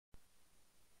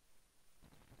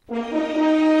Fraser.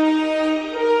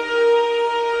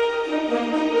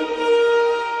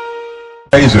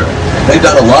 They've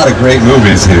done a lot of great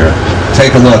movies here.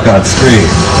 Take a look on screen.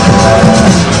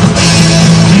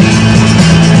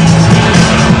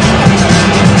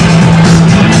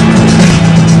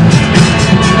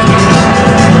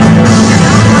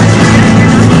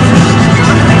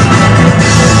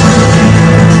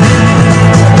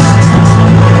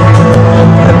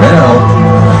 And now,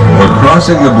 we're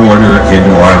crossing the border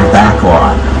into our back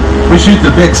lot. We shoot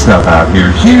the big stuff out here,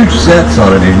 huge sets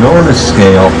on an enormous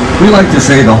scale. We like to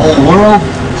say the whole world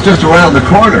is just around the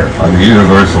corner on the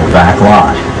Universal back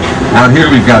lot. Out here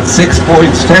we've got 6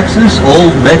 Points, Texas,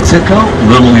 Old Mexico,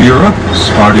 Little Europe,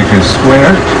 Spartacus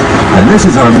Square, and this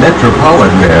is our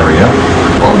metropolitan area.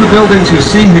 All the buildings you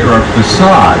see here are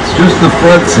facades, just the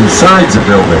fronts and sides of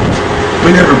buildings.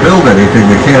 We never build anything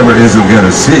the camera isn't going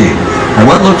to see. And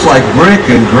what looks like brick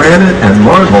and granite and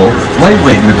marble,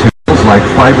 lightweight material, like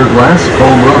fiberglass,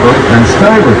 foam rubber, and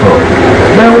styrofoam.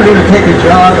 Now we're going to take a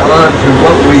jog on to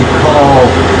what we call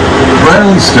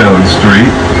Brownstone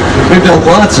Street. We've done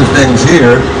lots of things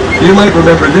here. You might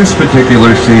remember this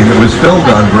particular scene that was filmed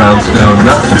on Brownstone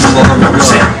not too long ago.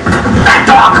 Bad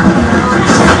dog!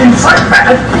 Inside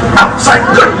bad, outside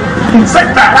good!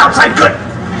 Inside bad, outside good!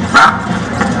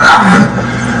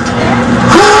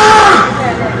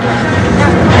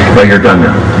 Well, you're done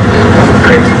now.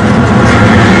 Great.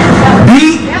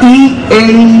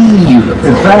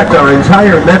 In fact, our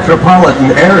entire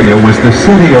metropolitan area was the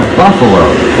city of Buffalo,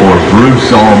 or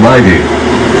Bruce Almighty.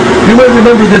 You might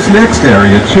remember this next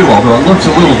area too, although it looks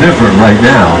a little different right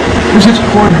now. This is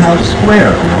Courthouse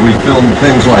Square, where we filmed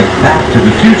things like Back to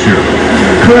the Future.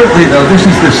 Currently, though, this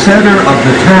is the center of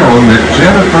the town that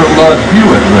Jennifer Love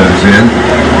Hewitt lives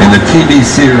in the TV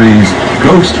series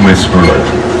Ghost Whisperer.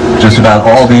 Just about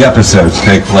all the episodes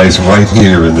take place right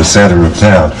here in the center of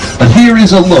town. But here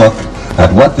is a look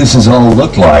at what this has all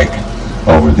looked like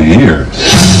over the years.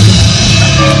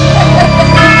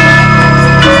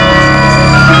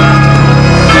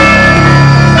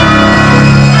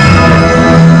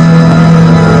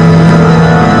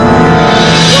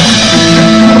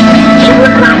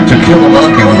 To Kill a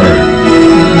Mockingbird.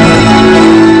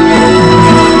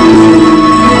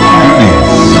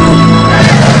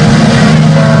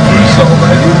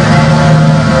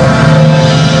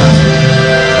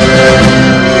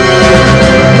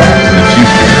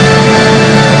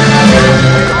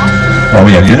 Oh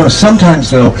yeah, you know,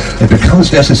 sometimes though, it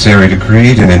becomes necessary to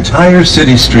create an entire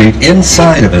city street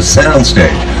inside of a soundstage,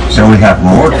 so we have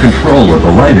more control of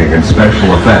the lighting and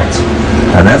special effects.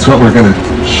 And that's what we're going to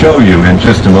show you in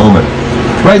just a moment.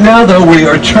 Right now though, we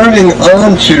are turning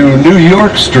onto New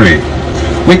York Street.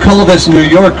 We call this New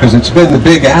York because it's been the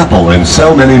Big Apple in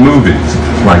so many movies,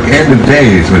 like End of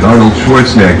Days with Arnold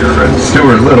Schwarzenegger and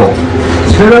Stuart Little.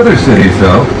 It's been other cities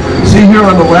though. See here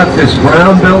on the left this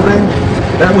brown building?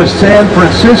 That was San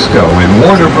Francisco in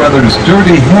Warner Brothers'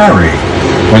 Dirty Harry.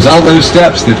 It was on those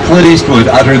steps that Clint Eastwood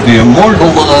uttered the immortal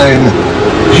line,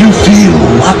 "You feel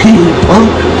lucky,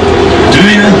 punk? Do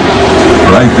you?"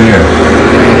 Right there.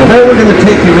 Well, now we're going to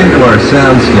take you into our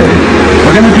soundstage.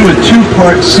 We're going to do a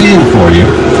two-part scene for you.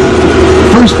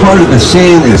 First part of the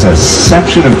scene is a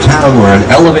section of town where an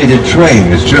elevated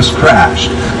train has just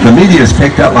crashed. The media's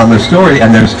picked up on the story,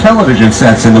 and there's television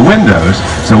sets in the windows,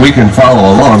 so we can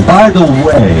follow along. By the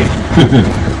way,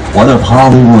 one of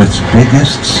Hollywood's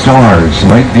biggest stars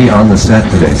might be on the set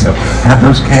today, so have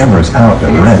those cameras out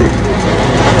and ready.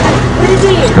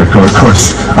 Of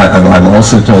course, I'm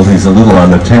also told he's a little on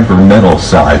the temperamental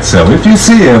side, so if you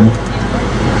see him,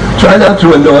 try not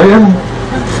to annoy him.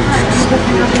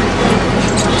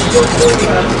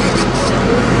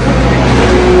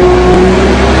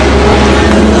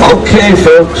 Okay,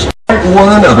 folks, part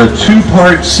one of a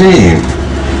two-part scene.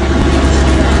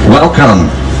 Welcome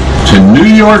to New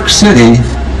York City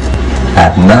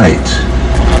at night.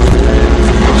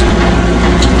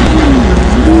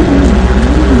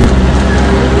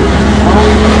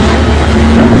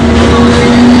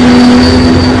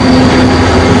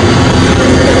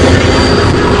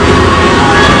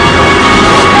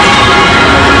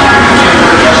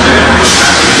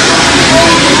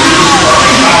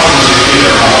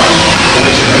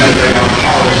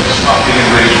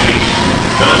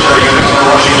 Military units are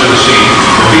rushing to the scene.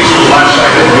 The beast was last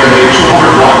sighted nearly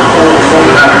 200 blocks old from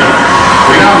the battery.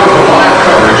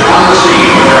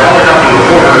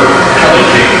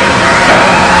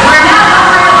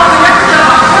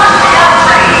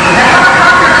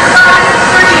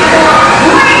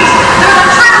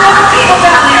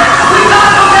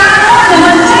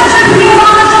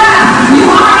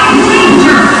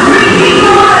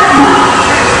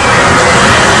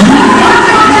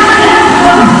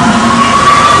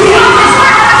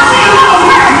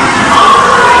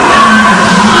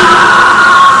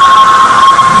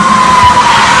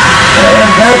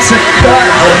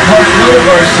 part one of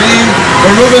our scene.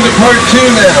 We're moving to part two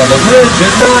now, the bridge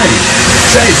at night.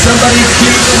 Say, somebody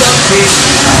cue the monkey.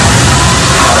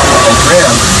 Oh,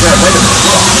 Graham, wait a minute,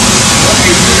 look.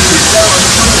 Monkey is down on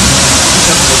the front.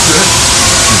 That's so good.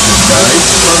 This is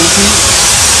nice monkey.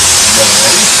 Nice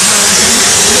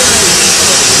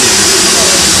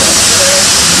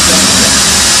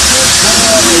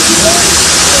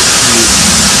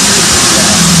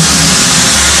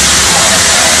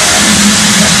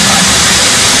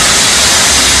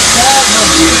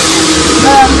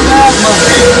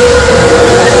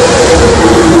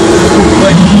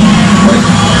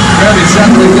Gravity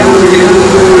settling down again.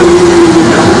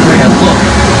 Man, look,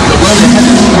 the road ahead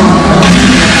is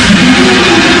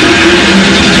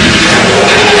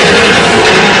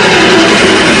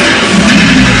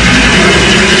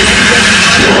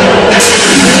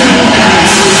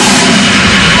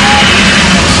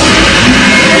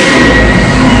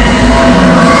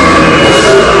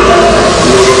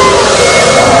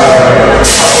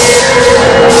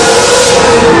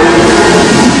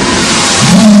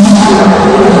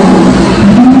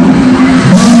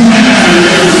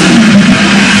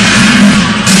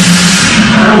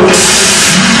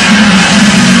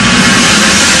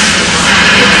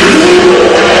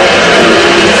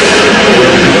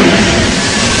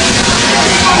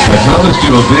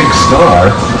to a big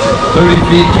star, 30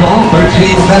 feet tall,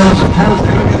 13,000 pounds.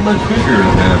 They don't get much bigger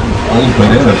than old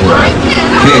banana bread.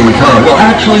 King Kong. Well,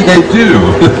 actually, they do.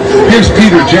 Here's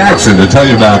Peter Jackson to tell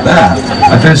you about that.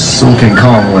 I first saw King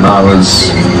Kong when I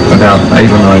was about 8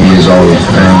 or 9 years old,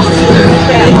 and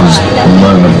it was the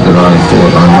moment that I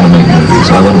thought, I want to make movies.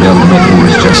 I want to be able to make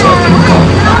movies just like King Kong.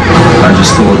 I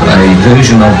just thought a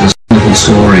version of this little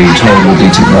story told with the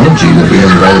technology that we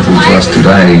have available to us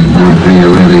today would be a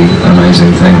really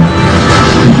amazing thing.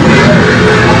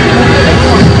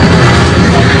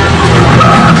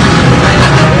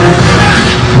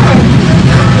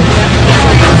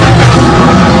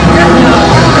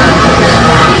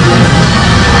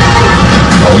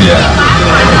 Oh yeah.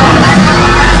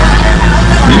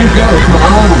 Here you go, come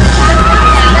on.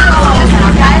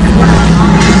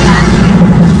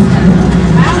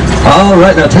 All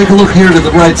right, now take a look here to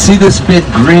the right. See this big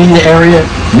green area?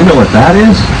 You know what that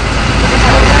is?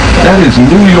 That is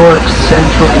New York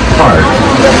Central Park.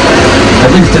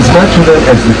 At least as much of it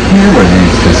as the camera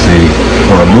needs to see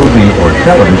for a movie or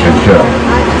television show.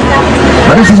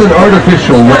 Now, this is an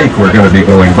artificial lake we're going to be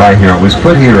going by here. It was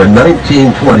put here in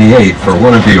 1928 for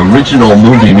one of the original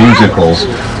movie musicals,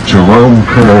 Jerome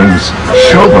Kern's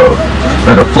Showboat.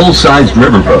 And a full-sized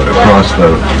riverboat across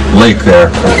the lake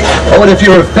there. Oh, and if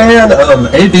you're a fan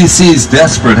of ABC's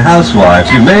Desperate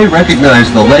Housewives, you may recognize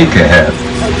the lake ahead.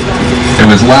 It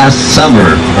was last summer,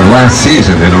 or last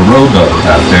season, in a rowboat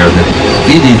out there that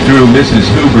Edie threw Mrs.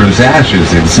 Hoover's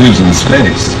ashes in Susan's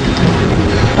face.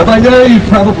 And by now you've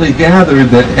probably gathered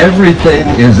that everything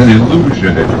is an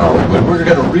illusion in Hollywood. We're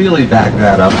going to really back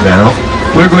that up now.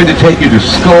 We're going to take you to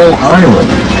Skull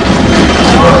Island.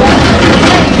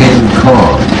 King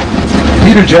Kong.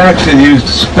 Peter Jackson used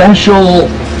special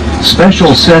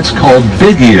sets called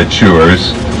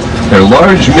bigiatures. They're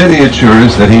large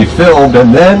miniatures that he filmed,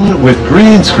 and then with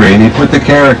green screen he put the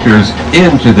characters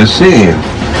into the scene.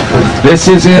 This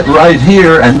is it right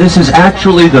here, and this is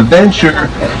actually the venture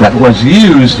that was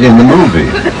used in the movie.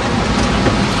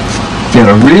 Get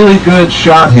a really good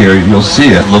shot here. You'll see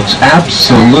it looks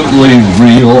absolutely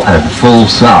real and full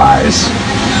size.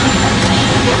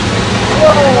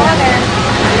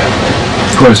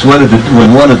 Of course,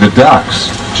 when one of the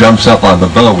ducks jumps up on the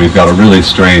boat, we've got a really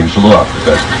strange look.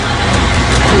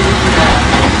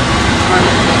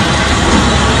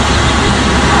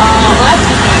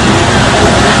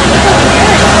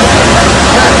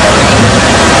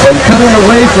 And coming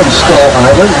away from Skull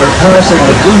Island, we're passing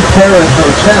the Blue Parrot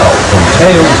Hotel from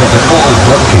Tales of the Old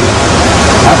Monkey.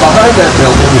 Now behind that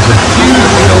building is a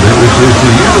huge building, which is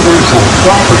the Universal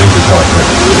Property Department.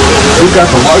 We've got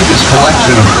the largest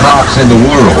collection of props in the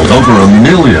world, over 1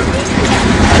 million.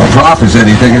 A prop is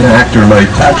anything an actor might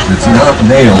touch that's not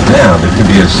nailed down. It can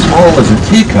be as small as a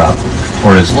teacup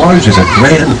or as large as a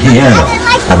grand piano.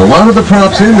 And a lot of the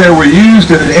props in there were used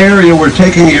in an area we're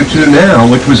taking you to now,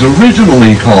 which was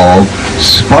originally called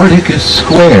Spartacus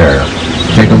Square.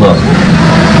 Take a look.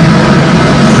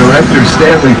 Director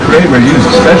Stanley Kramer used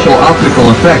special optical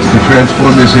effects to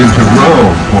transform this into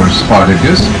Rome for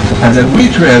Spartacus, and then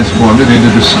we transformed it into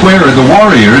the Square of the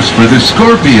Warriors for the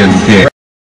Scorpion King.